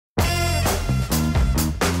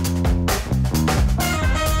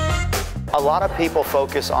A lot of people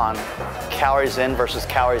focus on calories in versus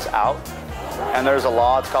calories out. And there's a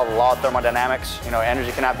law, it's called the law of thermodynamics. You know,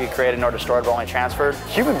 energy cannot be created nor destroyed, but only transferred.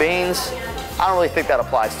 Human beings, I don't really think that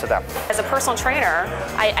applies to them. As a personal trainer,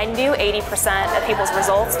 I knew 80% of people's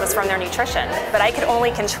results was from their nutrition, but I could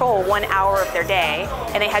only control 1 hour of their day,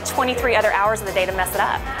 and they had 23 other hours of the day to mess it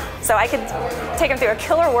up. So I could take them through a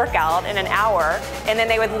killer workout in an hour, and then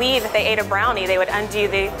they would leave. If they ate a brownie, they would undo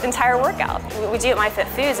the entire workout. What we do at MyFit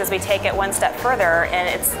Foods is we take it one step further, and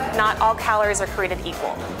it's not all calories are created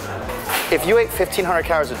equal. If you ate 1,500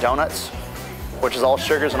 calories of donuts, which is all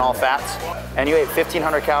sugars and all fats, and you ate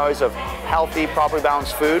 1,500 calories of healthy, properly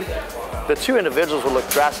balanced food, the two individuals will look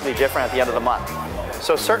drastically different at the end of the month.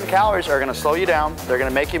 So certain calories are gonna slow you down, they're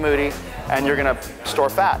gonna make you moody, and you're gonna store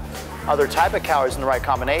fat. Other type of calories in the right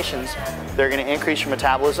combinations, they're gonna increase your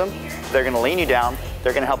metabolism, they're gonna lean you down,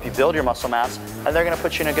 they're gonna help you build your muscle mass, and they're gonna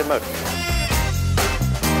put you in a good mood.